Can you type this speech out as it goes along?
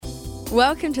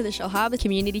Welcome to the Shellharbour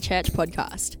Community Church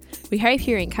podcast. We hope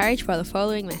you're encouraged by the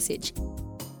following message.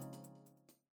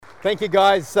 Thank you,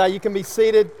 guys. You can be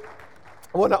seated.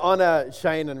 I want to honour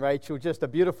Shane and Rachel, just a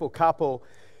beautiful couple.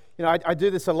 You know, I do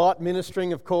this a lot,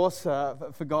 ministering, of course,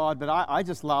 for God, but I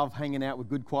just love hanging out with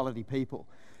good quality people.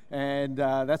 And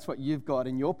that's what you've got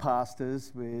in your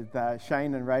pastors with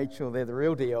Shane and Rachel. They're the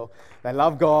real deal. They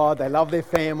love God. They love their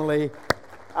family.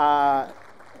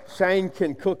 Shane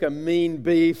can cook a mean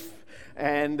beef,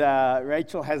 and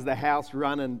Rachel has the house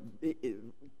running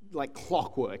like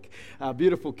clockwork.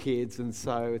 Beautiful kids, and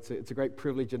so it's a great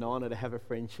privilege and honour to have a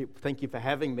friendship. Thank you for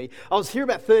having me. I was here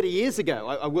about 30 years ago.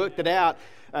 I worked it out.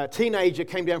 A teenager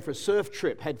came down for a surf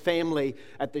trip, had family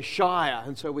at the Shire,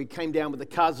 and so we came down with the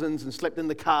cousins and slept in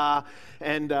the car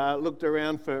and looked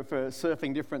around for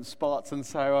surfing different spots, and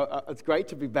so it's great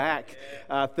to be back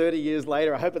 30 years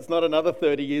later. I hope it's not another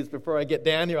 30 years before I get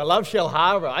down here. I love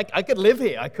Shellharbour. I could live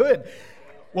here. I could.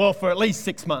 Well, for at least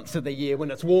 6 months of the year when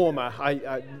it's warmer,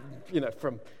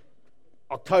 from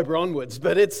October onwards.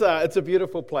 But it's a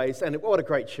beautiful place, and what a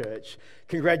great church.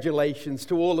 Congratulations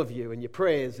to all of you and your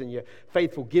prayers and your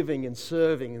faithful giving and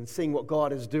serving and seeing what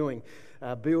God is doing,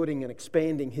 building and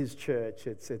expanding His church.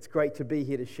 It's great to be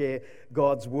here to share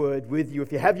God's Word with you.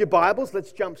 If you have your Bibles,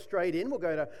 let's jump straight in. We'll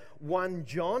go to 1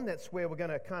 John. That's where we're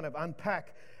going to kind of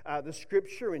unpack the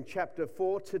Scripture in chapter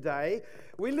 4 today.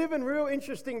 We live in real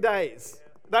interesting days,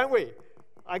 don't we?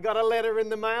 I got a letter in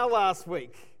the mail last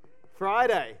week,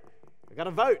 Friday. I got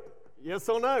a vote, yes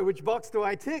or no. Which box do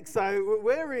I tick? So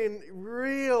we're in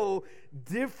real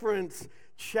different,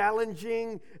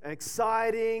 challenging,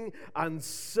 exciting,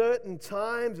 uncertain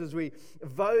times as we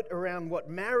vote around what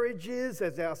marriage is,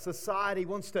 as our society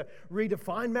wants to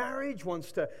redefine marriage,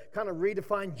 wants to kind of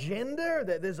redefine gender.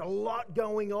 There's a lot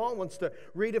going on, wants to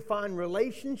redefine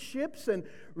relationships, and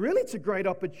really it's a great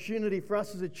opportunity for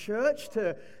us as a church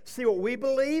to see what we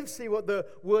believe, see what the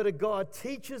Word of God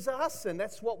teaches us, and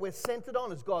that's what we're centered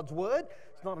on, is God's Word.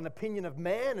 It's not an opinion of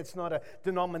man, it's not a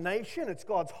denomination, it's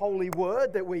God's holy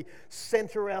word that we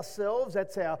center ourselves.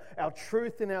 That's our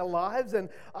truth in our lives. And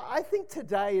I think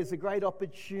today is a great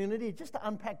opportunity just to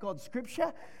unpack God's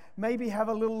Scripture, maybe have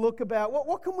a little look about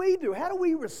what can we do? How do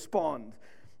we respond?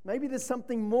 Maybe there's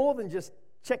something more than just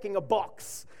checking a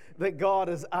box that God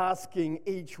is asking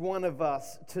each one of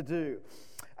us to do.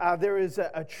 There is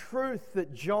a truth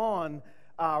that John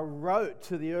wrote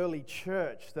to the early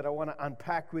church that I want to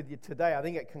unpack with you today. I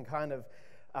think it can kind of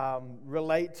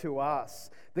relate to us.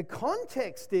 The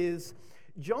context is,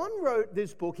 John wrote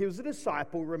this book. He was a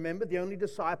disciple, remember, the only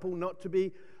disciple not to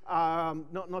be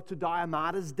not to die a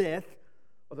martyr's death,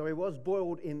 although he was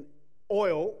boiled in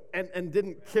oil and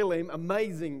didn't kill him.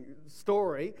 Amazing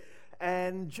story.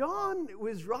 And John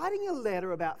was writing a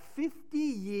letter about 50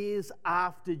 years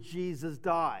after Jesus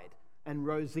died and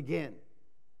rose again.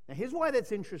 Now, here's why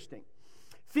that's interesting.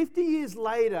 50 years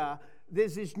later,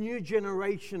 there's this new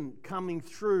generation coming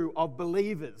through of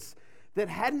believers that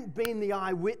hadn't been the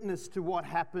eyewitness to what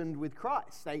happened with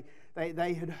Christ.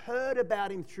 They had heard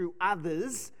about Him through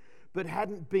others, but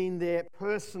hadn't been there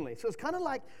personally. So it's kind of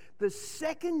like the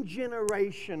second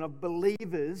generation of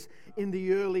believers in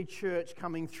the early church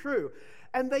coming through.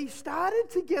 And they started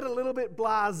to get a little bit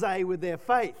blasé with their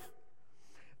faith.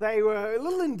 They were a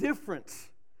little indifferent.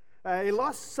 They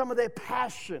lost some of their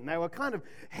passion. They were kind of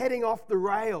heading off the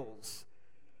rails.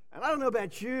 And I don't know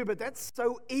about you, but that's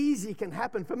so easy, can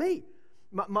happen for me.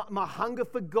 My hunger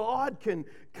for God can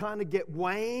kind of get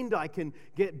waned. I can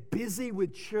get busy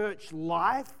with church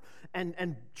life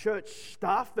and church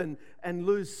stuff and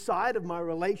lose sight of my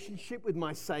relationship with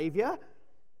my Savior.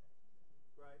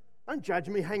 Don't judge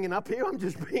me hanging up here. I'm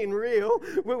just being real.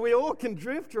 We all can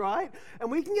drift, right? And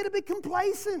we can get a bit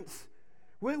complacent.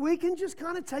 We can just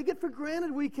kind of take it for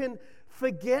granted. We can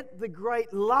forget the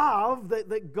great love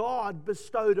that God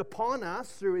bestowed upon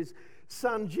us through His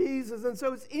Son Jesus. And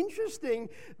so it's interesting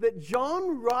that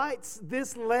John writes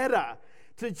this letter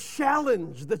to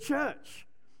challenge the church.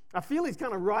 I feel he's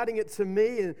kind of writing it to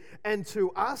me and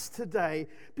to us today,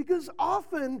 because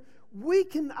often we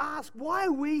can ask, why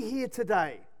are we here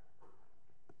today?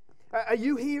 Are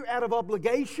you here out of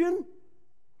obligation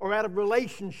or out of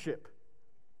relationship?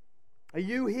 Are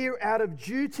you here out of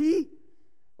duty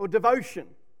or devotion?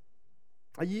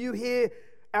 Are you here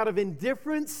out of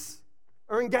indifference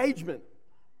or engagement?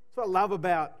 That's what I love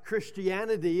about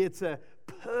Christianity. It's a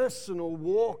personal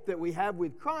walk that we have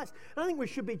with Christ. And I think we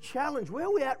should be challenged. Where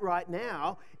are we at right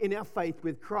now in our faith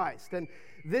with Christ? And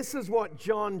this is what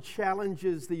John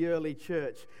challenges the early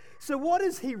church. So what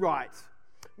does he write?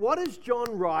 what does John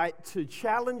write to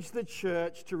challenge the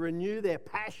church to renew their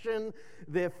passion,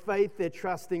 their faith, their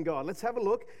trust in God? Let's have a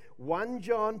look. 1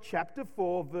 John chapter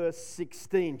 4, verse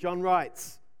 16. John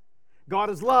writes, God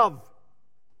is love.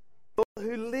 Those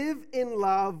who live in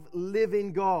love live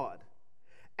in God,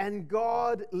 and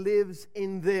God lives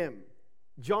in them.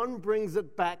 John brings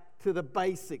it back to the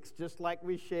basics, just like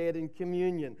we shared in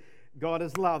communion. God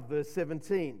is love, verse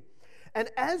 17. And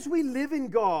as we live in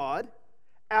God,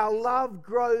 our love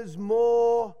grows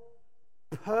more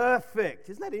perfect.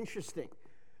 Isn't that interesting?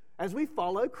 As we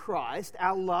follow Christ,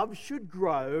 our love should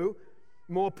grow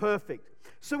more perfect.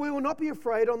 So we will not be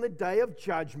afraid on the day of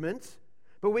judgment,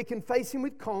 but we can face Him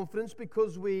with confidence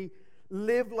because we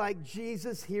live like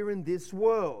Jesus here in this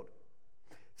world.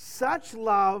 Such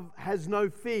love has no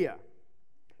fear,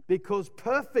 because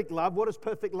perfect love, what does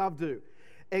perfect love do?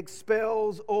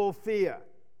 Expels all fear.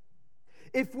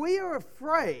 If we are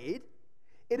afraid,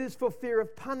 it is for fear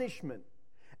of punishment.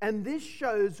 And this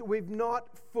shows we've not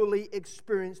fully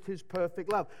experienced His perfect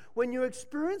love. When you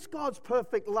experience God's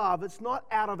perfect love, it's not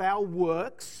out of our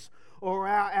works or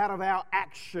out of our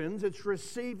actions. It's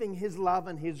receiving His love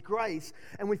and His grace,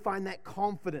 and we find that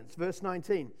confidence. Verse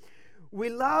 19. We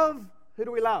love, who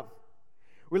do we love?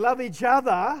 We love each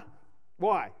other.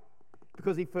 Why?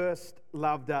 Because He first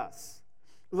loved us.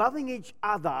 Loving each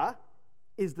other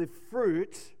is the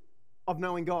fruit of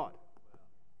knowing God.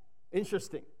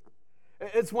 Interesting.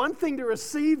 It's one thing to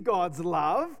receive God's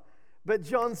love, but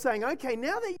John's saying, okay,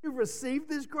 now that you've received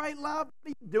this great love, what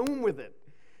are you doing with it?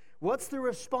 What's the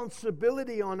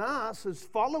responsibility on us as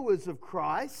followers of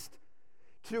Christ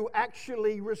to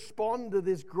actually respond to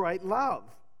this great love?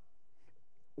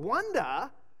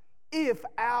 Wonder if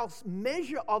our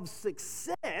measure of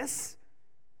success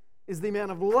is the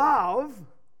amount of love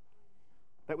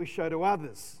that we show to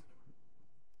others,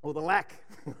 or the lack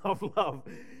of love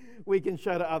we can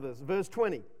show to others. Verse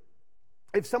 20.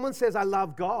 If someone says, I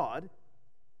love God,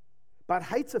 but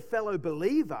hates a fellow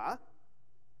believer,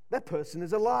 that person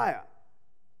is a liar.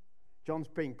 John's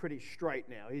being pretty straight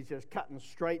now. He's just cutting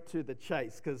straight to the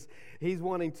chase because he's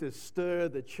wanting to stir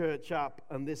the church up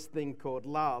on this thing called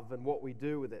love and what we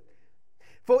do with it.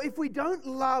 For if we don't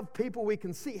love people we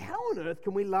can see, how on earth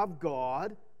can we love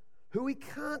God who we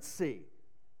can't see?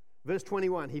 Verse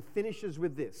 21, he finishes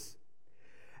with this.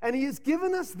 And He has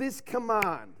given us this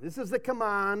command. This is the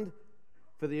command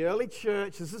for the early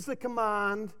church. This is the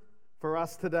command for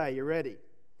us today. You ready?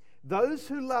 Those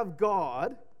who love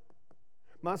God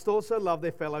must also love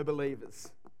their fellow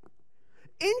believers.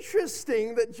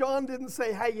 Interesting that John didn't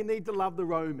say, hey, you need to love the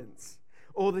Romans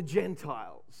or the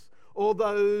Gentiles or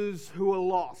those who are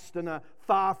lost and are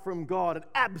far from God. And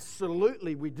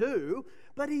absolutely we do.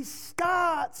 But he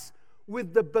starts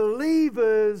with the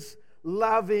believers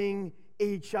loving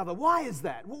each other. Why is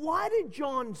that? Why did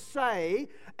John say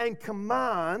and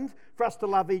command for us to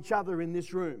love each other in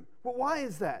this room? Well, why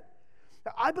is that?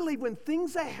 I believe when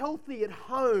things are healthy at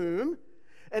home,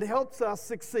 it helps us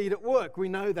succeed at work. We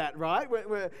know that, right?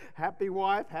 We're happy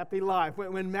wife, happy life.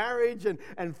 When marriage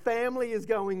and family is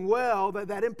going well,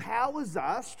 that empowers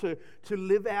us to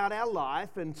live out our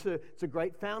life, and it's a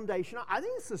great foundation. I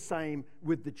think it's the same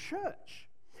with the church.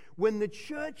 When the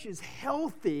church is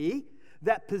healthy,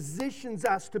 that positions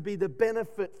us to be the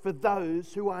benefit for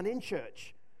those who aren't in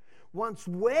church. Once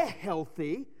we're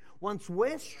healthy, once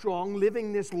we're strong,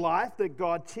 living this life that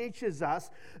God teaches us,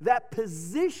 that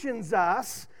positions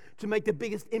us to make the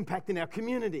biggest impact in our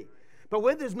community. But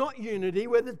where there's not unity,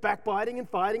 where there's backbiting and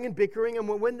fighting and bickering, and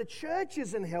when the church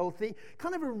isn't healthy,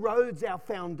 kind of erodes our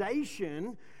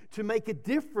foundation to make a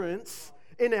difference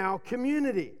in our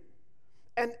community.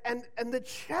 And the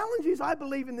challenge is, I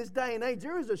believe in this day and age,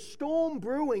 there is a storm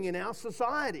brewing in our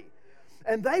society.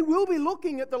 And they will be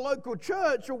looking at the local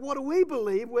church, or what do we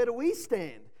believe, where do we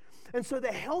stand? And so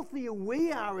the healthier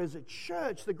we are as a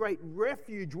church, the great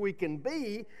refuge we can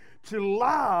be to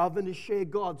love and to share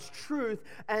God's truth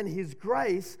and His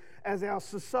grace as our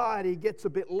society gets a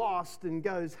bit lost and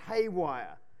goes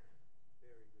haywire.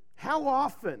 How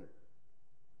often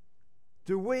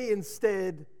do we,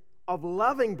 instead of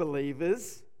loving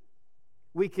believers,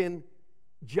 we can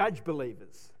judge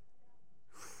believers?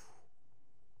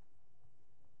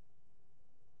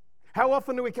 How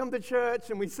often do we come to church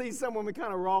and we see someone, we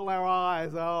kind of roll our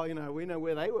eyes, oh, we know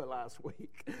where they were last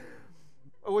week.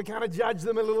 Or we kind of judge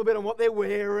them a little bit on what they're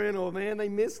wearing, or man, they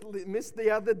missed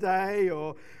the other day,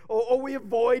 or we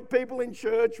avoid people in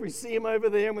church. We see them over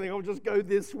there and we think, oh, just go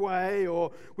this way.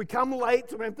 Or we come late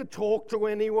so we don't have to talk to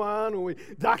anyone, or we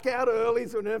duck out early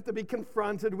so we don't have to be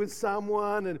confronted with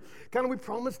someone. And kind of we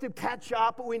promise to catch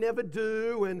up, but we never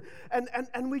do.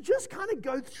 And we just kind of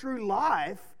go through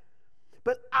life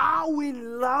But are we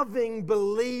loving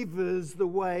believers the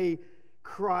way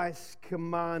Christ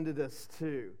commanded us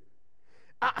to?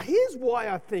 Here's why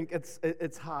I think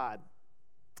it's hard.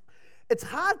 It's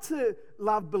hard to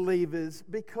love believers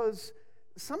because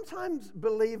sometimes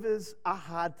believers are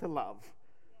hard to love.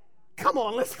 Come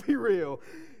on, let's be real.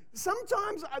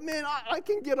 Sometimes, man, I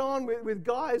can get on with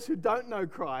guys who don't know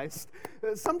Christ.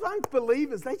 Sometimes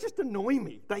believers, they just annoy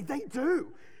me. They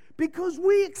do. Because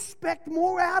we expect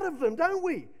more out of them, don't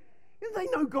we? They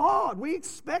know God. We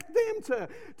expect them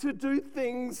to do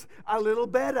things a little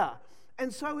better.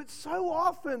 And so it's so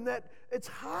often that it's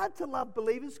hard to love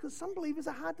believers because some believers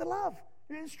are hard to love.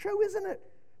 It's true, isn't it?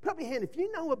 Put up your hand if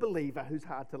you know a believer who's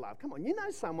hard to love. Come on, you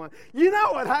know someone. You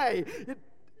know it, hey.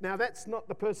 Now, that's not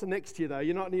the person next to you, though.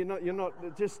 You're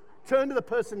not. Just turn to the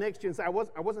person next to you and say, I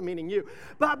wasn't meaning you.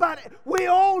 But we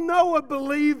all know a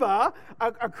believer,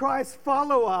 a Christ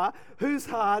follower, who's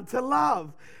hard to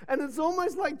love. And it's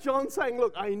almost like John saying,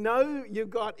 look, I know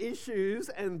you've got issues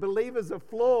and believers are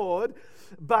flawed,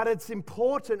 but it's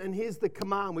important, and here's the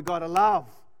command, we've got to love.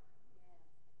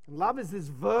 Love is this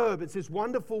verb. It's this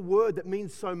wonderful word that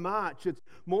means so much. It's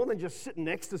more than just sitting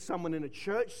next to someone in a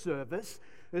church service.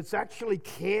 It's actually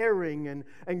caring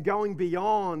and going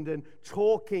beyond and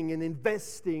talking and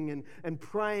investing and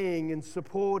praying and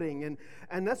supporting.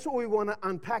 And that's what we want to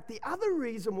unpack. The other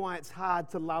reason why it's hard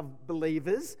to love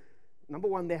believers, number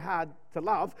one, they're hard to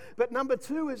love. But number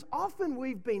two is often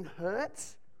we've been hurt,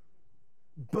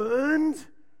 burned,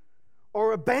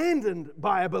 or abandoned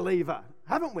by a believer,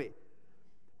 haven't we?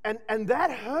 And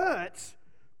that hurt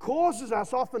causes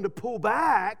us often to pull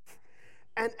back.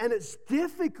 And it's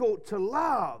difficult to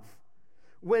love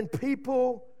when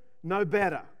people know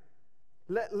better.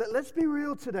 Let's be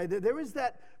real today. There is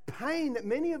that pain that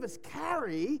many of us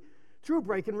carry through a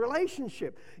break in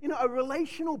relationship. You know, a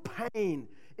relational pain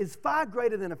is far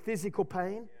greater than a physical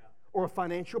pain or a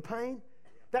financial pain.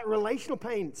 That relational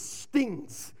pain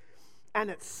stings and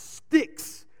it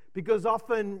sticks because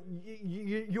often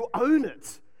you own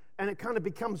it and it kind of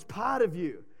becomes part of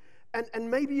you.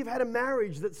 And maybe you've had a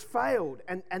marriage that's failed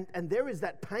and there is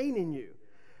that pain in you.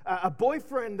 A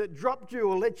boyfriend that dropped you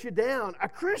or let you down. A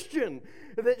Christian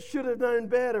that should have known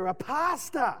better. A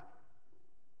pastor.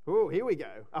 Oh, here we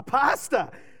go. A pastor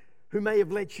who may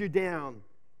have let you down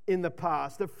in the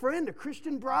past. A friend, a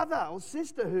Christian brother or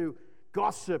sister who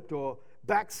gossiped or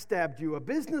backstabbed you. A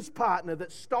business partner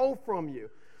that stole from you.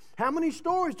 How many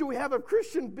stories do we have of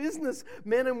Christian business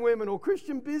men and women or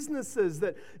Christian businesses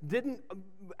that didn't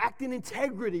act in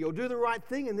integrity or do the right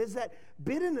thing? And there's that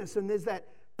bitterness and there's that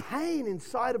pain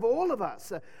inside of all of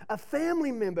us. A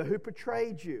family member who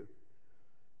betrayed you.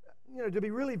 You know, to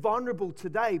be really vulnerable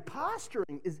today,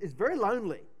 pastoring is very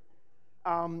lonely.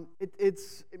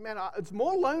 It's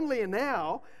more lonelier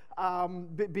now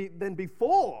than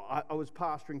before I was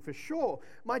pastoring, for sure.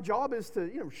 My job is to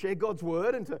share God's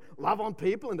word and to love on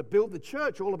people and to build the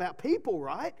church, all about people,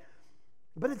 right?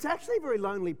 But it's actually a very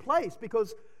lonely place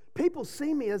because people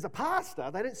see me as a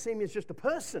pastor. They don't see me as just a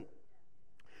person.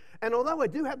 And although I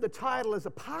do have the title as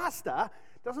a pastor,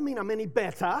 it doesn't mean I'm any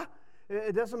better.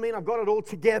 It doesn't mean I've got it all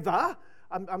together.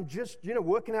 I'm just,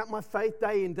 working out my faith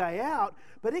day in, day out.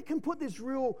 But it can put this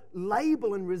real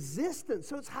label and resistance.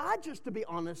 So it's hard just to be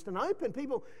honest and open.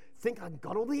 People think I've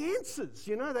got all the answers.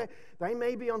 They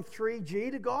may be on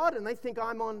 3G to God, and they think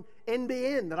I'm on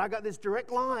NBN, that I got this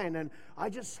direct line, and I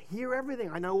just hear everything.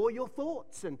 I know all your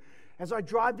thoughts. And as I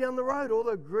drive down the road, all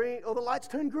the lights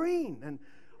turn green. And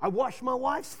I wash my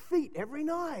wife's feet every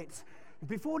night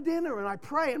before dinner, and I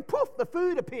pray, and poof, the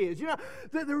food appears.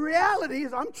 The reality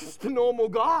is I'm just a normal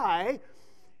guy,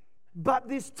 but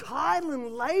this title and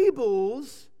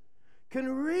labels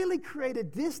can really create a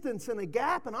distance and a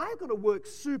gap, and I've got to work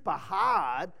super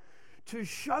hard to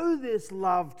show this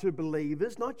love to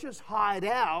believers, not just hide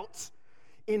out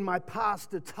in my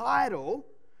pastor title,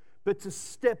 but to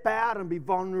step out and be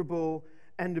vulnerable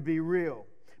and to be real,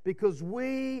 because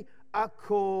we are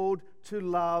called to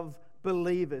love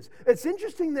believers. It's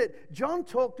interesting that John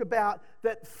talked about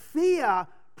that fear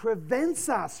prevents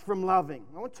us from loving.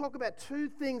 I want to talk about two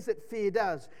things that fear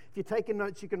does. If you're taking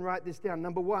notes, you can write this down.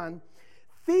 Number one,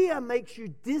 fear makes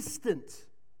you distant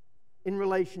in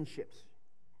relationships.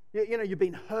 You've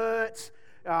been hurt,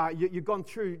 you've gone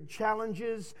through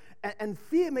challenges, and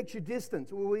fear makes you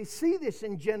distant. Well, we see this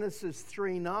in Genesis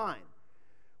 3:9,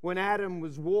 when Adam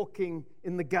was walking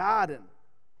in the garden.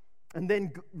 And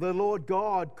then the Lord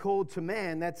God called to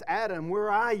man, that's Adam, where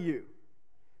are you?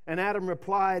 And Adam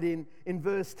replied in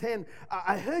verse 10,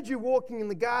 I heard you walking in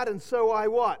the garden, so I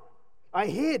what? I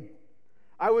hid.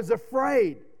 I was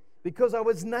afraid because I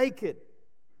was naked.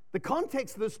 The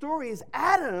context of the story is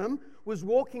Adam was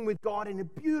walking with God in a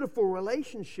beautiful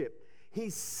relationship. He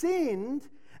sinned,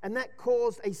 and that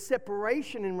caused a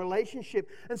separation in relationship,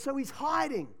 and so he's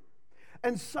hiding.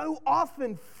 And so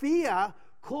often fear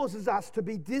causes us to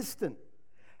be distant.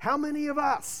 How many of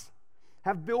us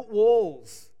have built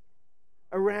walls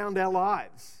around our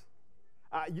lives?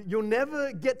 You'll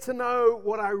never get to know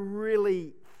what I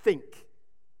really think.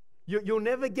 You'll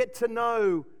never get to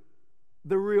know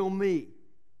the real me.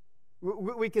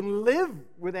 We can live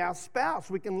with our spouse.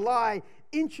 We can lie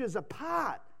inches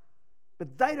apart,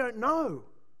 but they don't know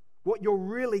what you're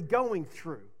really going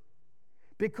through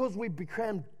because we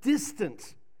become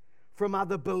distant from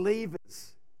other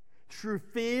believers through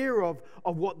fear of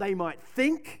what they might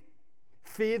think,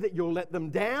 fear that you'll let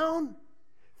them down,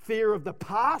 fear of the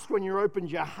past when you opened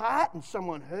your heart and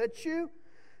someone hurt you.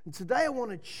 And today I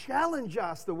want to challenge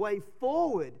us. The way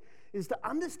forward is to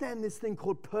understand this thing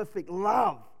called perfect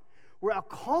love, where our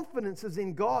confidence is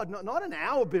in God, not in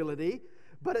our ability,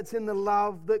 but it's in the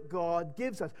love that God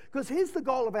gives us. Because here's the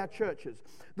goal of our churches.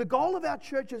 The goal of our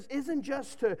churches isn't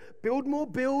just to build more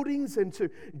buildings and to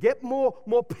get more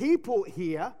people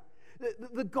here.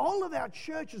 The goal of our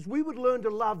church is we would learn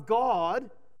to love God,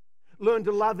 learn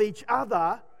to love each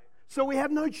other, so we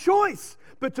have no choice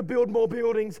but to build more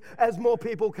buildings as more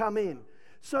people come in.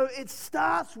 So it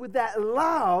starts with that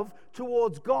love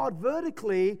towards God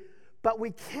vertically, but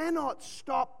we cannot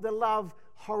stop the love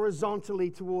horizontally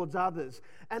towards others.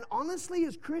 And honestly,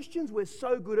 as Christians, we're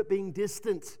so good at being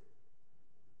distant.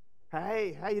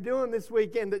 Hey, how you doing this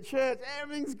weekend at church?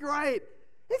 Everything's great.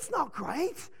 It's not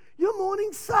great. Your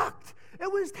morning sucked.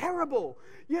 It was terrible.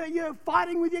 You're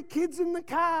fighting with your kids in the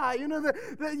car.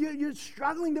 You're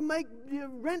struggling to make your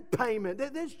rent payment.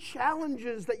 There's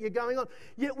challenges that you're going on.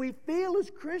 Yet we feel as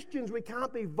Christians we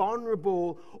can't be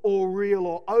vulnerable or real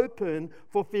or open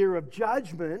for fear of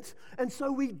judgment. And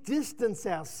so we distance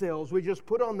ourselves. We just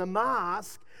put on the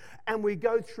mask and we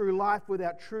go through life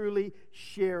without truly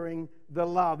sharing the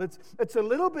love. It's a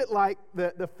little bit like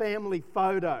the family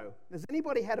photo. Has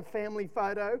anybody had a family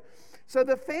photo? So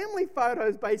the family photo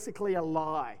is basically a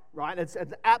lie, right? It's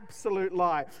an absolute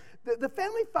lie. The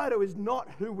family photo is not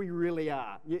who we really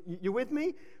are. You with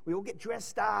me? We all get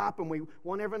dressed up and we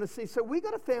want everyone to see. So we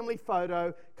got a family photo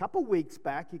a couple weeks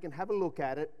back. You can have a look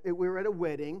at it. We were at a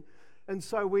wedding. And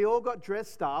so we all got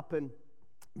dressed up, and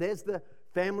there's the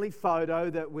family photo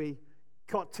that we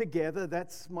got together.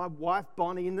 That's my wife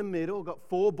Bonnie in the middle. Got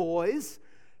 4 boys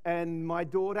and my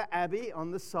daughter Abby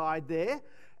on the side there.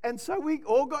 And so we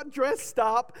all got dressed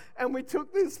up and we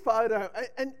took this photo.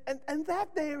 And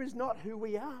that there is not who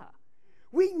we are.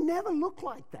 We never look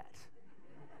like that.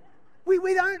 We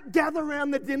don't gather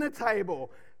around the dinner table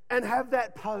and have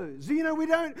that pose. We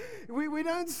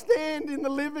don't stand in the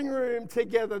living room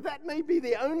together. That may be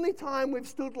the only time we've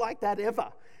stood like that ever.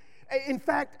 In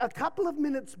fact, a couple of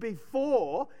minutes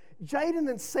before, Jaden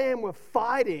and Sam were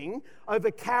fighting over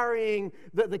carrying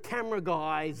the camera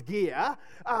guy's gear.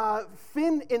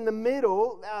 Finn in the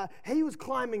middle, he was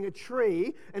climbing a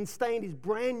tree and stained his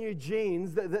brand new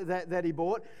jeans that he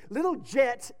bought. Little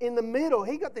Jet in the middle,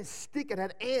 he got this stick that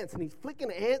had ants and he's flicking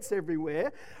ants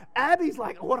everywhere. Abby's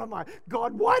like, what am I?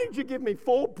 God, why did you give me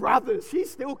 4 brothers?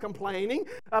 She's still complaining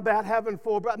about having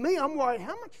 4 brothers. Me, I'm worried,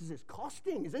 how much is this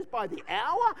costing? Is this by the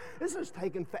hour? This is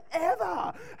taking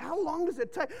forever. How long does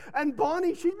it take? And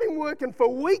Bonnie, she's been working for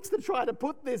weeks to try to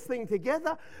put this thing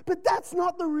together, but that's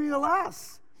not the real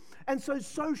us. And so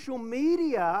social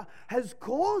media has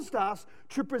caused us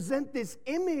to present this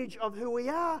image of who we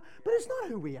are, but it's not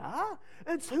who we are.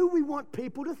 It's who we want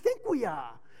people to think we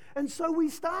are. And so we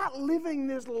start living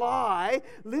this lie,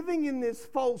 living in this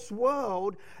false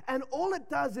world, and all it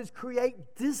does is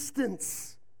create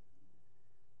distance.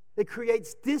 It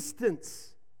creates distance.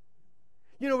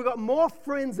 We've got more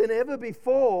friends than ever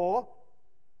before,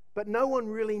 but no one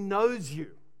really knows you.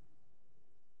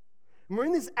 And we're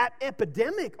in this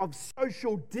epidemic of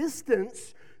social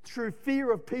distance through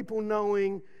fear of people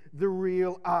knowing the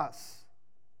real us.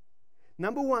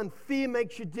 Number 1, fear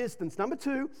makes you distant. Number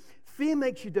 2, fear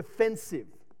makes you defensive.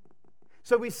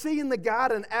 So we see in the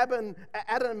garden,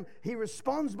 Adam, he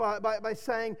responds by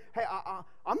saying, hey,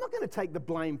 I'm not going to take the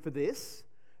blame for this.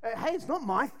 Hey, it's not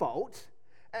my fault.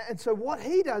 And so what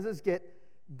he does is get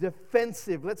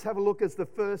defensive. Let's have a look as the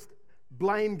first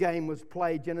blame game was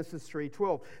played, Genesis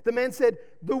 3:12. The man said,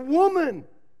 the woman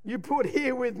you put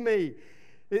here with me.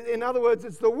 In other words,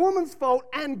 it's the woman's fault,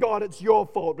 and God, it's your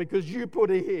fault because you put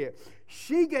her here.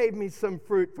 She gave me some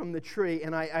fruit from the tree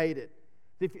and I ate it.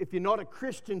 If you're not a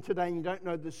Christian today and you don't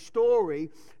know the story,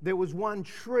 there was one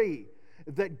tree.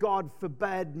 that God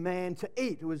forbade man to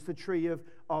eat. It was the tree of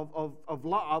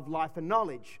life and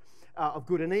knowledge, of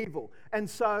good and evil. And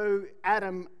so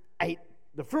Adam ate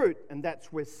the fruit, and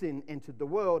that's where sin entered the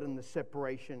world and the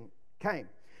separation came.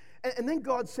 And then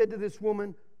God said to this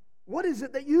woman, what is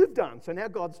it that you've done? So now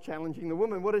God's challenging the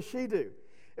woman. What does she do?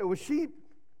 Well, she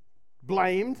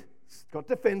blamed, got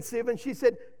defensive, and she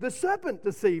said, the serpent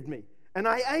deceived me, and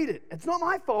I ate it. It's not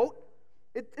my fault.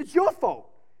 It's your fault.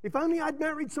 If only I'd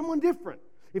married someone different.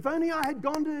 If only I had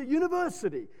gone to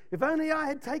university. If only I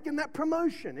had taken that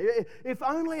promotion. If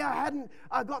only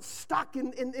I got stuck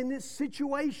in this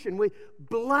situation. We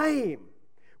blame.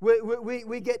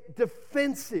 We get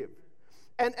defensive.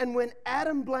 And when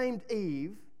Adam blamed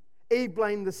Eve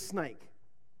blamed the snake.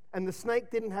 And the snake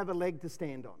didn't have a leg to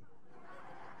stand on.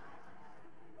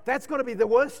 That's got to be the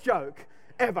worst joke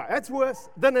ever. That's worse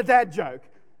than a dad joke.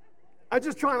 I'm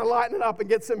just trying to lighten it up and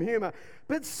get some humor.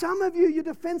 But some of you, you're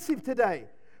defensive today.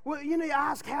 Well, you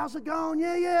ask, how's it going?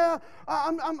 Yeah,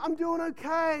 I'm doing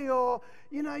okay. Or,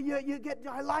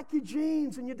 I like your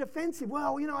jeans and you're defensive.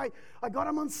 Well, I got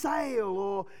them on sale.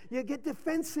 Or you get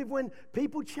defensive when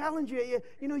people challenge you.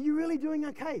 You're really doing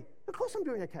okay. Of course I'm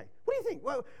doing okay. What do you think?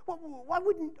 Well, why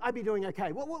wouldn't I be doing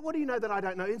okay? What do you know that I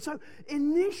don't know? And so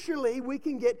initially we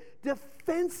can get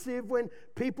defensive when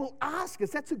people ask us.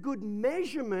 That's a good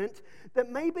measurement that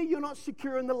maybe you're not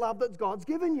secure in the love that God's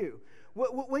given you.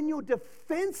 When you're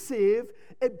defensive,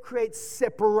 it creates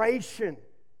separation.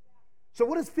 So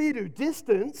what does fear do?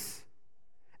 Distance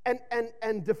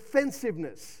and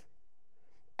defensiveness.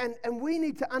 And we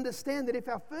need to understand that if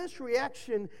our first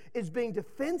reaction is being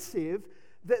defensive,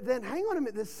 then hang on a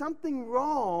minute, there's something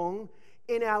wrong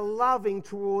in our loving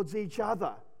towards each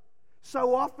other.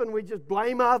 So often we just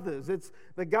blame others. It's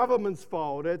the government's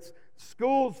fault. It's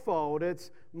school's fault. It's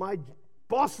my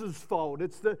boss's fault.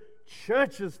 It's the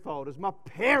church's fault. It's my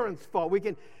parents' fault. We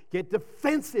can get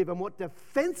defensive. And what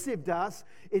defensive does,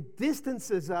 it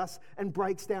distances us and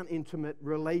breaks down intimate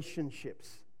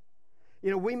relationships.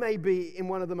 We may be in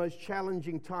one of the most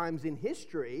challenging times in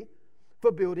history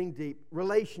for building deep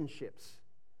relationships.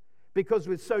 Because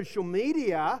with social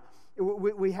media,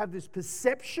 we have this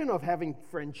perception of having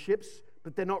friendships,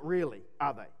 but they're not really,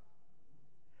 are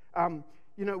they?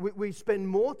 We spend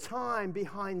more time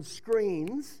behind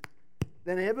screens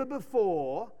than ever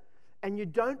before, and you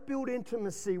don't build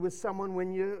intimacy with someone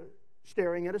when you're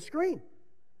staring at a screen.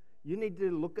 You need to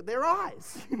look at their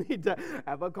eyes. You need to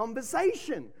have a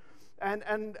conversation.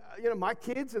 And my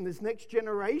kids and this next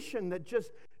generation that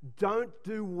just don't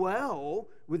do well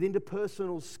with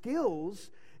interpersonal skills,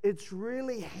 it's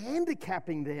really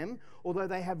handicapping them, although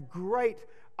they have great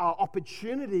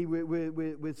opportunity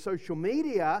with social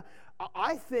media.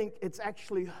 I think it's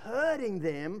actually hurting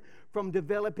them from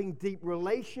developing deep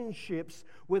relationships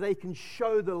where they can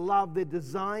show the love they're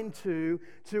designed to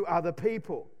other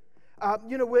people.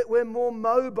 We're more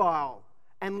mobile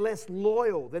and less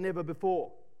loyal than ever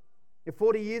before.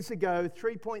 40 years ago,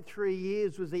 3.3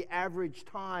 years was the average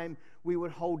time we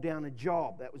would hold down a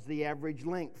job. That was the average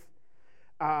length.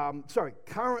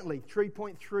 Currently,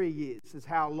 3.3 years is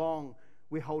how long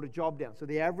we hold a job down. So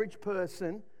the average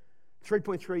person,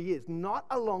 3.3 years, not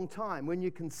a long time. When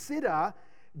you consider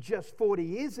just 40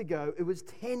 years ago, it was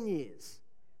 10 years.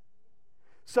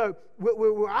 So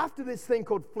we're after this thing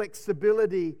called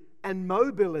flexibility and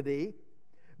mobility,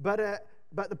 but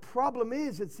the problem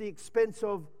is it's the expense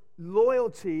of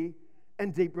loyalty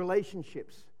and deep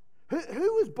relationships.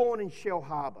 Who was born in Shell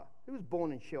Harbour? Who was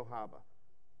born in Shell Harbour?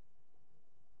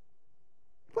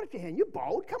 Put up your hand. You're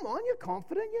bold. Come on. You're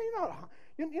confident.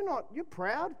 You're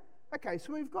proud. Okay,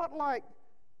 so we've got like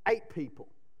 8 people.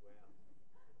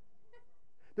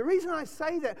 The reason I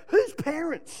say that, whose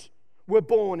parents were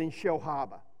born in Shell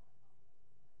Harbour?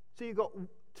 So you've got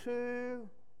 2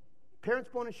 parents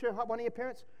born in Shell Harbour, one of your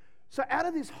parents. So out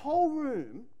of this whole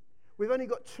room, we've only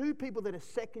got 2 people that are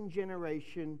second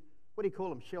generation, what do you call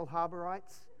them, Shell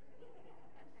Harborites?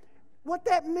 What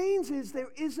that means is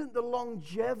there isn't the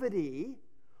longevity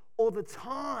or the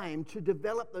time to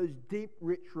develop those deep,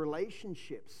 rich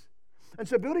relationships. And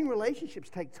so building relationships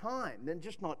take time. They're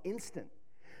just not instant.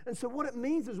 And so what it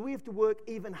means is we have to work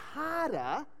even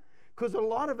harder because a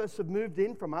lot of us have moved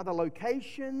in from other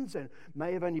locations and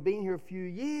may have only been here a few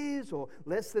years or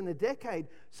less than a decade.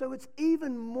 So it's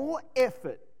even more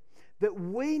effort that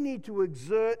we need to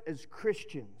exert as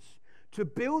Christians to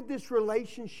build these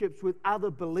relationships with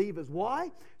other believers.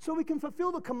 Why? So we can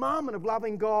fulfill the commandment of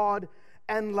loving God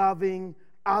and loving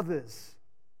others.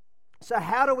 So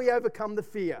how do we overcome the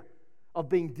fear of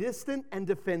being distant and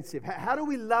defensive? How do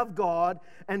we love God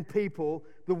and people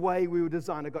the way we were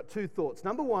designed? I've got 2 thoughts.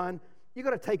 Number 1, you've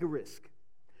got to take a risk.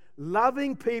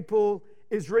 Loving people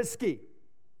is risky.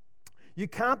 You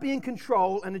can't be in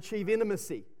control and achieve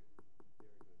intimacy.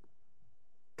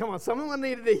 Come on, someone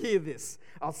needed to hear this.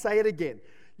 I'll say it again.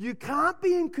 You can't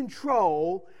be in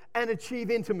control and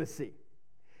achieve intimacy.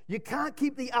 You can't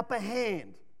keep the upper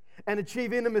hand and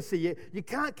achieve intimacy. You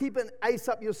can't keep an ace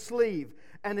up your sleeve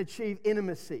and achieve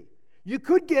intimacy. You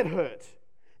could get hurt.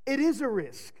 It is a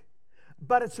risk,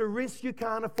 but it's a risk you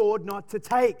can't afford not to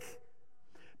take,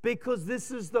 because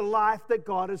this is the life that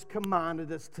God has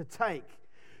commanded us to take,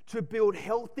 to build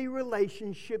healthy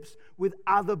relationships with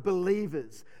other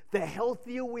believers. The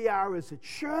healthier we are as a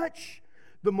church,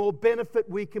 the more benefit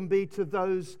we can be to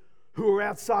those who are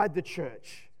outside the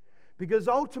church. Because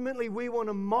ultimately we want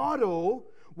to model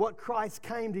what Christ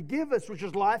came to give us, which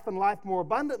is life and life more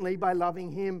abundantly, by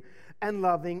loving Him and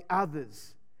loving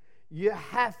others. You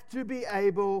have to be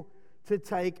able to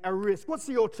take a risk. What's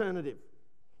the alternative?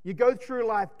 You go through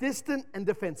life distant and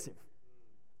defensive.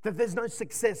 That there's no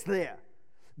success there.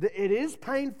 It is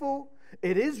painful,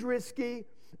 it is risky,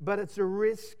 but it's a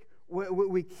risk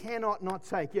we cannot not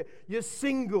take. You're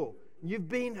single, you've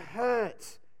been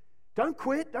hurt. Don't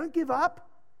quit, don't give up.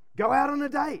 Go out on a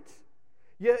date.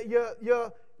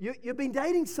 You've been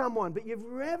dating someone, but you've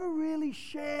never really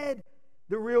shared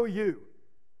the real you.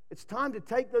 It's time to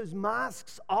take those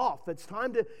masks off. It's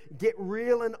time to get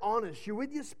real and honest. You're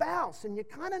with your spouse and you're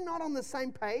kind of not on the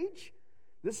same page.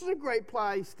 This is a great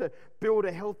place to build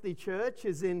a healthy church,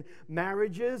 is in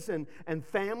marriages and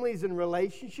families and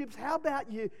relationships. How about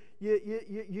you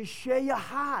share your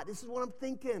heart? This is what I'm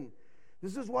thinking.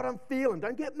 This is what I'm feeling.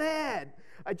 Don't get mad.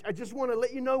 I just want to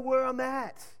let you know where I'm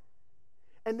at.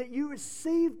 And that you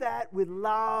receive that with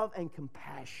love and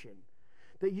compassion.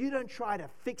 That you don't try to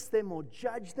fix them or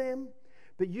judge them,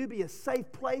 but you be a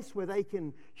safe place where they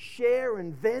can share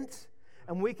and vent,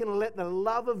 and we can let the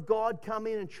love of God come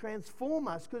in and transform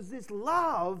us, because this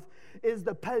love is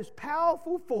the most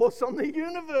powerful force on the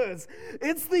universe.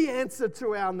 It's the answer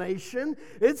to our nation.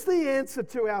 It's the answer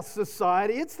to our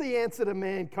society. It's the answer to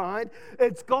mankind.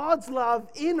 It's God's love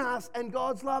in us and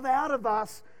God's love out of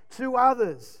us to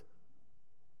others.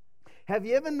 Have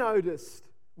you ever noticed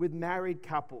with married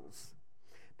couples,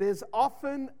 there's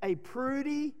often a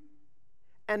prudy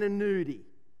and a nudie?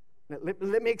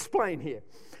 Let me explain here.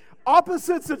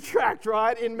 Opposites attract,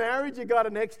 right? In marriage, you got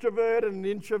an extrovert and an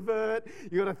introvert.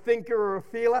 You got a thinker or a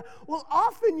feeler. Well,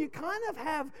 often you kind of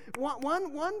have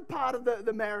one part of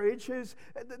the marriage who's,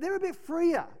 they're a bit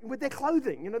freer with their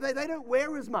clothing. You know, they don't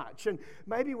wear as much, and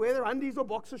maybe wear their undies or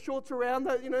boxer shorts around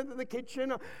the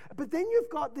kitchen. But then you've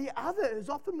got the other who's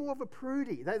often more of a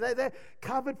prudy. They're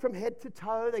covered from head to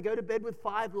toe. They go to bed with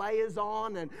 5 layers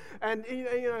on, and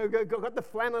got the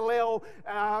flannel,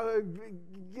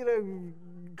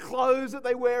 clothes that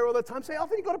they wear all the time. So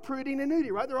often you've got a prudy and a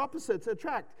nudie, right? They're opposites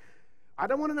attract. I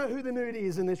don't want to know who the nudie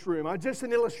is in this room. I'm just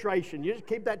an illustration. You just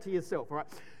keep that to yourself, all right?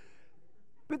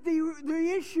 But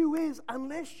the issue is,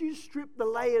 unless you strip the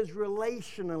layers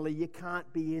relationally, you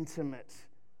can't be intimate.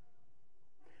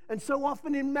 And so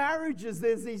often in marriages,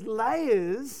 there's these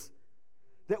layers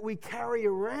that we carry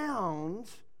around,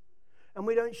 and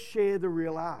we don't share the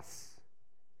real us.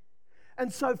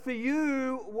 And so for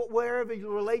you, wherever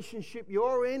your relationship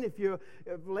you're in, if you're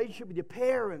a relationship with your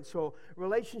parents, or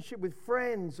relationship with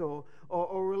friends, or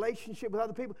relationship with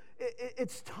other people,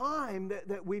 it's time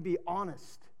that we be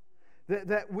honest,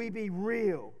 that we be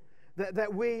real,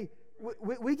 that we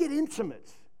get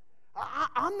intimate.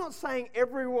 I'm not saying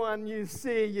everyone you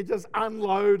see you just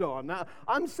unload on.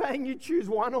 I'm saying you choose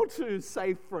 1 or 2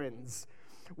 safe friends,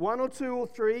 1 or 2 or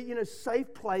 3,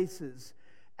 safe places.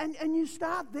 And you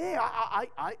start there.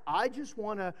 I just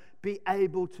want to be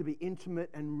able to be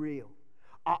intimate and real.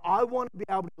 I want to be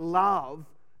able to love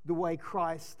the way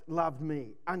Christ loved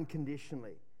me,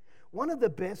 unconditionally. One of the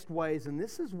best ways, and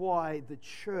this is why the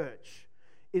church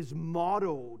is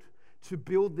modeled to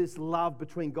build this love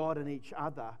between God and each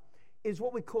other, is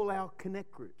what we call our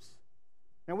connect groups.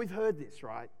 Now, we've heard this,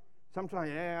 right? Sometimes,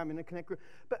 I'm in a connect group.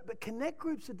 But connect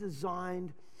groups are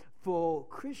designed for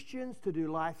Christians to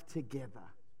do life together.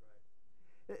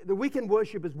 The weekend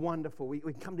worship is wonderful.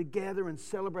 We come together and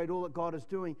celebrate all that God is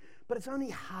doing, but it's only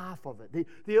half of it.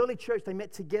 The early church, they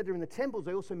met together in the temples.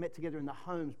 They also met together in the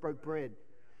homes, broke bread.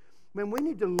 Man, we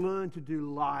need to learn to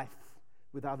do life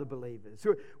with other believers.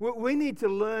 We need to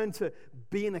learn to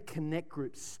be in a connect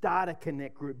group, start a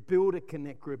connect group, build a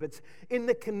connect group. It's in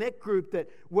the connect group that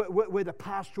where the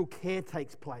pastoral care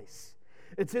takes place.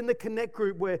 It's in the connect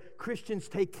group where Christians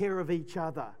take care of each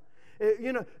other.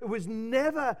 It was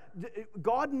never,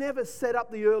 God never set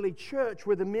up the early church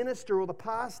where the minister or the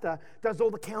pastor does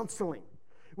all the counseling,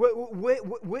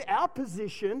 Our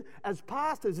position as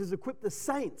pastors is equip the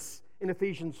saints in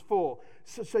Ephesians 4.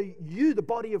 So you, the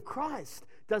body of Christ,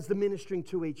 does the ministering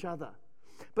to each other.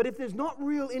 But if there's not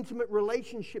real intimate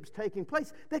relationships taking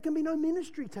place, there can be no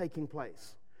ministry taking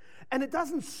place. And it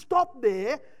doesn't stop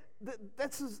there.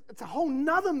 It's a whole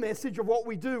nother message of what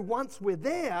we do once we're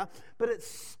there, but it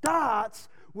starts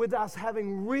with us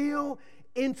having real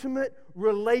intimate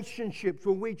relationships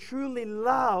where we truly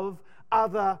love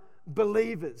other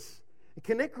believers.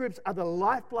 Connect groups are the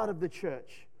lifeblood of the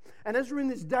church. And as we're in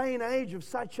this day and age of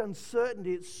such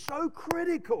uncertainty, it's so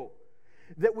critical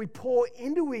that we pour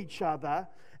into each other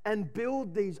and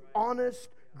build these honest,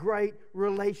 great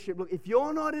relationships. Look, if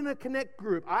you're not in a Connect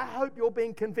group, I hope you're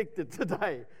being convicted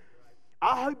today.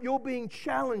 I hope you're being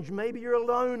challenged. Maybe you're a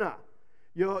loner.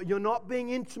 You're not being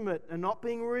intimate and not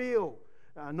being real,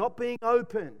 not being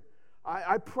open.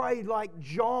 I pray like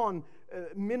John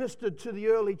ministered to the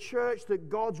early church that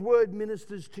God's word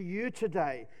ministers to you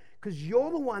today, because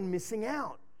you're the one missing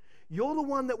out. You're the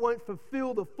one that won't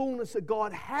fulfill the fullness that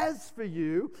God has for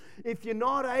you if you're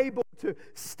not able to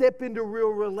step into real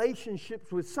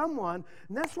relationships with someone.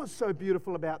 And that's what's so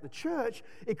beautiful about the church.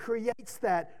 It creates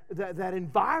that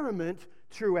environment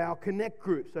through our Connect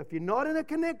group. So if you're not in a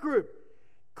Connect group,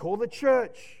 call the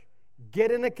church.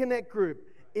 Get in a Connect group.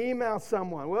 Email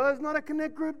someone. Well, there's not a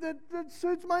Connect group that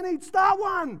suits my needs. Start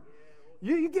one.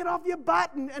 You get off your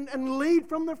butt and lead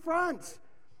from the front.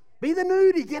 Be the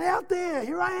nudie. Get out there.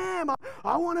 Here I am.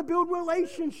 I want to build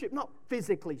relationship. Not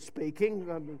physically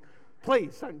speaking.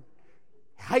 Please don't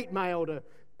hate mail to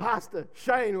Pastor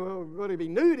Shane. We're going to be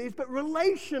nudies. But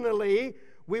relationally,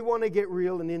 we want to get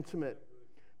real and intimate.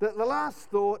 The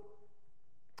last thought,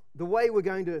 the way we're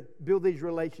going to build these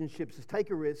relationships is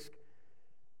take a risk.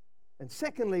 And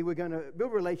secondly, we're going to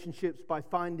build relationships by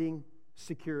finding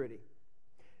security.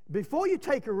 Before you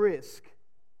take a risk,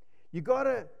 you got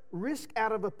to risk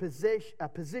out of a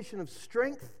position of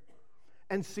strength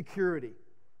and security.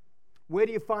 Where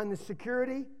do you find the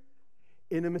security?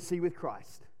 Intimacy with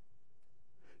Christ.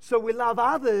 So we love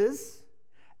others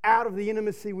out of the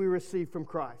intimacy we receive from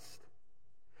Christ.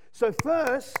 So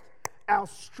first, our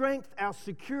strength, our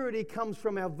security comes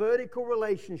from our vertical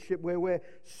relationship where we're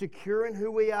secure in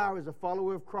who we are as a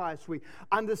follower of Christ. We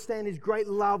understand His great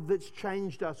love that's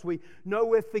changed us. We know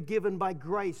we're forgiven by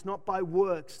grace, not by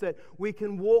works, that we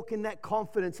can walk in that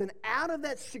confidence. And out of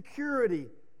that security,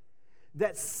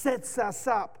 that sets us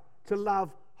up to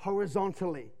love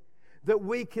horizontally. That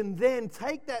we can then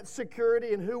take that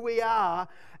security in who we are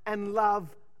and love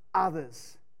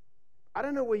others. I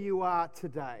don't know where you are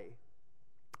today.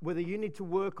 Whether you need to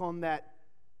work on that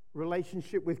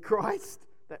relationship with Christ,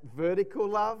 that vertical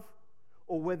love,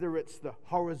 or whether it's the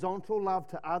horizontal love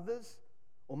to others,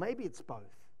 or maybe it's both.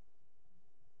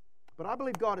 But I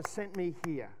believe God has sent me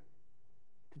here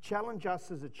to challenge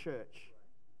us as a church.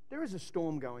 There is a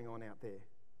storm going on out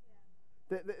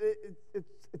there.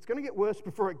 It's going to get worse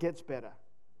before it gets better.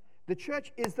 The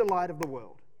church is the light of the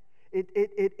world.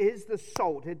 It is the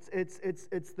salt.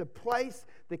 It's the place,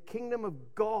 the kingdom of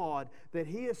God that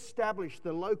He established,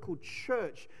 the local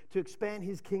church, to expand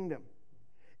His kingdom.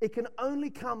 It can only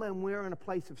come when we're in a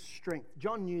place of strength.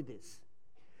 John knew this.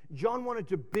 John wanted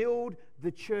to build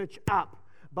the church up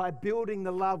by building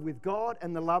the love with God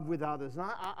and the love with others. And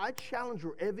I challenge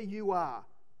wherever you are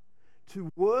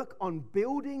to work on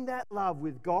building that love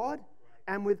with God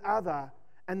and with other,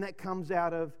 and that comes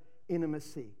out of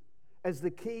intimacy. As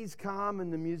the keys come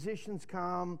and the musicians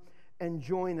come and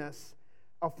join us,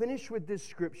 I'll finish with this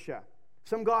scripture.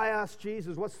 Some guy asked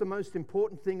Jesus, what's the most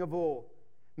important thing of all?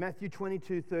 Matthew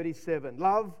 22:37.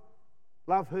 Love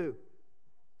who?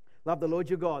 Love the Lord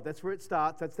your God. That's where it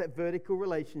starts. That's that vertical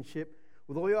relationship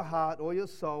with all your heart, all your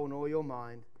soul, and all your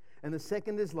mind. And the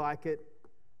second is like it,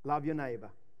 love your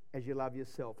neighbor as you love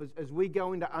yourself. As we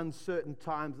go into uncertain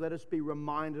times, let us be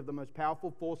reminded of the most powerful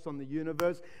force on the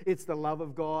universe. It's the love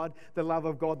of God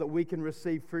that we can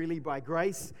receive freely by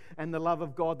grace, and the love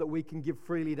of God that we can give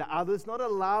freely to others. Not a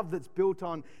love that's built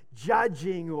on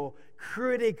judging or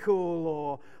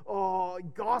critical or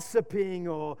gossiping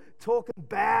or talking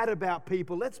bad about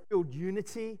people. Let's build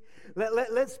unity.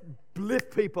 Let's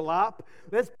lift people up.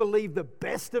 Let's believe the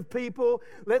best of people.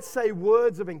 Let's say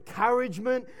words of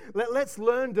encouragement. Let's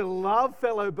learn to love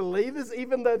fellow believers,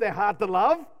 even though they're hard to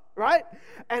love, right?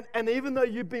 And even though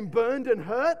you've been burned and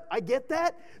hurt, I get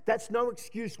that. That's no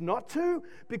excuse not to,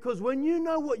 because when you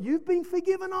know what you've been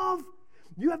forgiven of,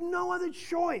 you have no other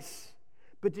choice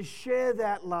but to share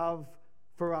that love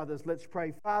for others. Let's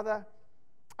pray. Father,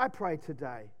 I pray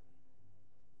today,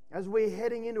 as we're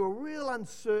heading into a real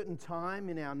uncertain time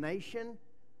in our nation,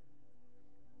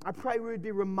 I pray we would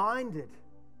be reminded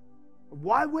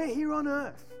Why we're here on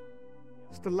earth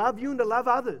is to love you and to love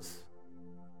others.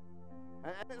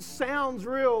 And it sounds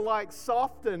real like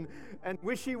soft and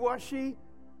wishy-washy,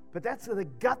 but that's the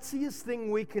gutsiest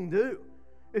thing we can do,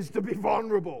 is to be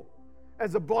vulnerable.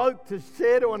 As a bloke, to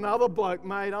share to another bloke,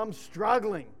 mate, I'm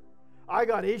struggling. I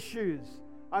got issues.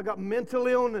 I got mental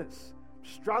illness.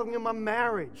 I'm struggling in my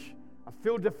marriage. I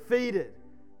feel defeated.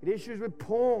 I got issues with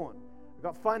porn. I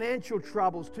got financial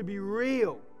troubles. To be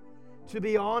real, to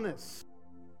be honest.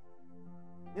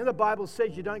 You know, the Bible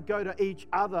says you don't go to each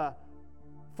other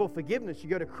for forgiveness. You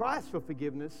go to Christ for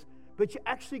forgiveness, but you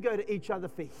actually go to each other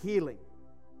for healing.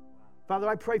 Father,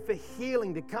 I pray for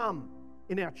healing to come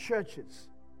in our churches,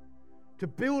 to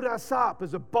build us up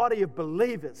as a body of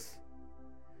believers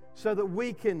so that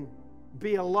we can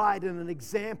be a light and an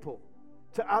example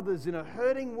to others in a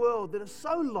hurting world that are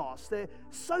so lost. They're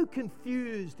so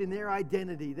confused in their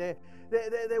identity. They're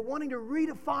wanting to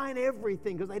redefine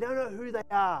everything because they don't know who they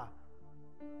are.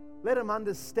 Let them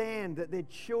understand that they're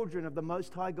children of the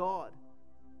Most High God,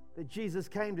 that Jesus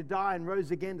came to die and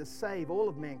rose again to save all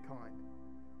of mankind.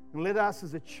 And let us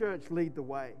as a church lead the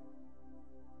way.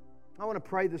 I want to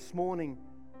pray this morning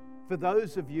for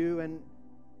those of you, and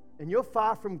you're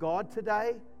far from God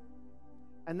today,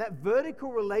 and that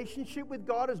vertical relationship with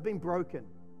God has been broken.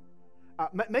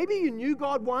 Maybe you knew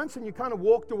God once and you kind of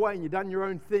walked away and you've done your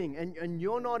own thing, and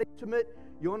you're not intimate,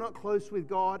 you're not close with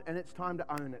God, and it's time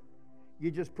to own it.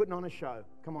 You're just putting on a show.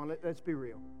 Come on, let's be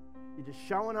real. You're just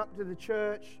showing up to the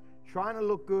church, trying to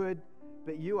look good,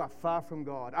 but you are far from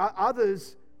God.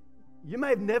 Others, you may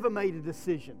have never made a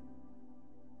decision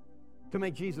to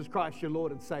make Jesus Christ your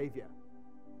Lord and Savior.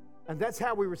 And that's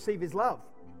how we receive His love.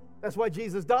 That's why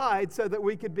Jesus died, so that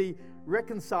we could be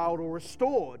reconciled or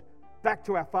restored back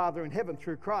to our Father in heaven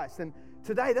through Christ. And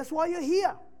today, that's why you're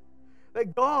here.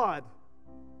 That God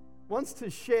wants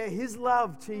to share His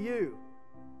love to you,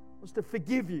 wants to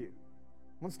forgive you,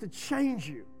 wants to change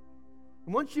you,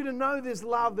 and wants you to know this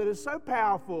love that is so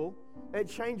powerful, it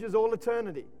changes all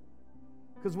eternity.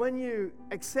 Because when you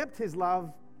accept His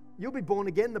love, you'll be born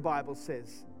again, the Bible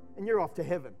says, and you're off to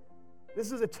heaven.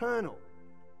 This is eternal.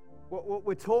 What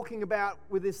we're talking about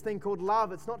with this thing called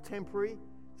love, it's not temporary.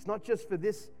 It's not just for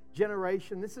this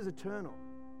generation. This is eternal.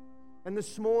 And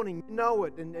this morning, you know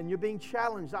it, and you're being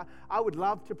challenged. I would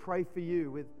love to pray for you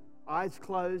with eyes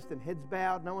closed and heads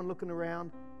bowed, no one looking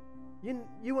around.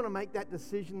 You want to make that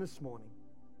decision this morning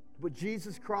to put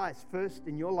Jesus Christ first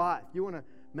in your life. You want to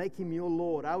make Him your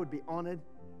Lord. I would be honored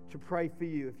to pray for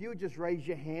you. If you would just raise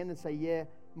your hand and say, yeah,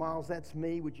 Miles, that's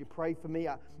me. Would you pray for me?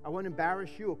 I won't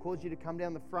embarrass you or cause you to come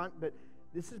down the front, but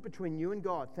this is between you and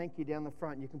God. Thank you down the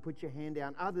front. You can put your hand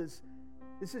down. Others,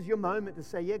 this is your moment to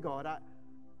say, yeah, God,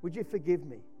 would you forgive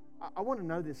me? I want to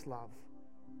know this love.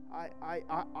 I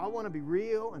want to be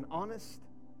real and honest.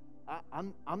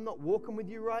 I'm not walking with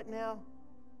you right now.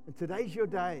 And today's your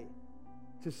day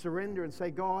to surrender and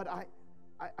say, God,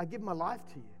 I give my life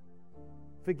to you.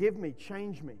 Forgive me.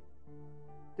 Change me.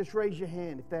 Just raise your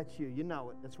hand if that's you. You know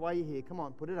it. That's why you're here. Come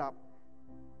on, put it up.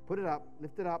 Put it up.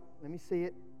 Lift it up. Let me see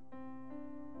it.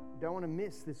 You don't want to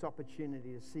miss this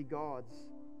opportunity to see God's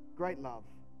great love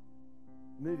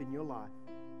move in your life.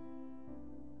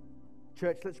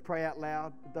 Church, let's pray out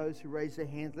loud. Those who raise their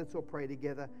hands, let's all pray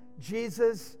together.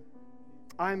 Jesus,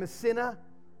 I am a sinner.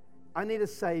 I need a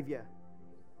Savior.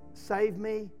 Save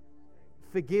me.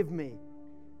 Forgive me.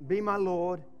 Be my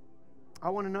Lord. I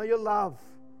want to know your love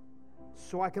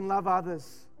so I can love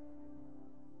others.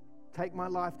 Take my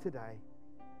life today.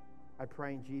 I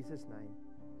pray in Jesus' name.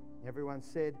 Everyone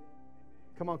said,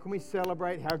 come on, can we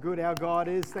celebrate how good our God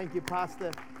is? Thank you,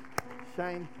 Pastor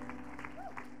Shane.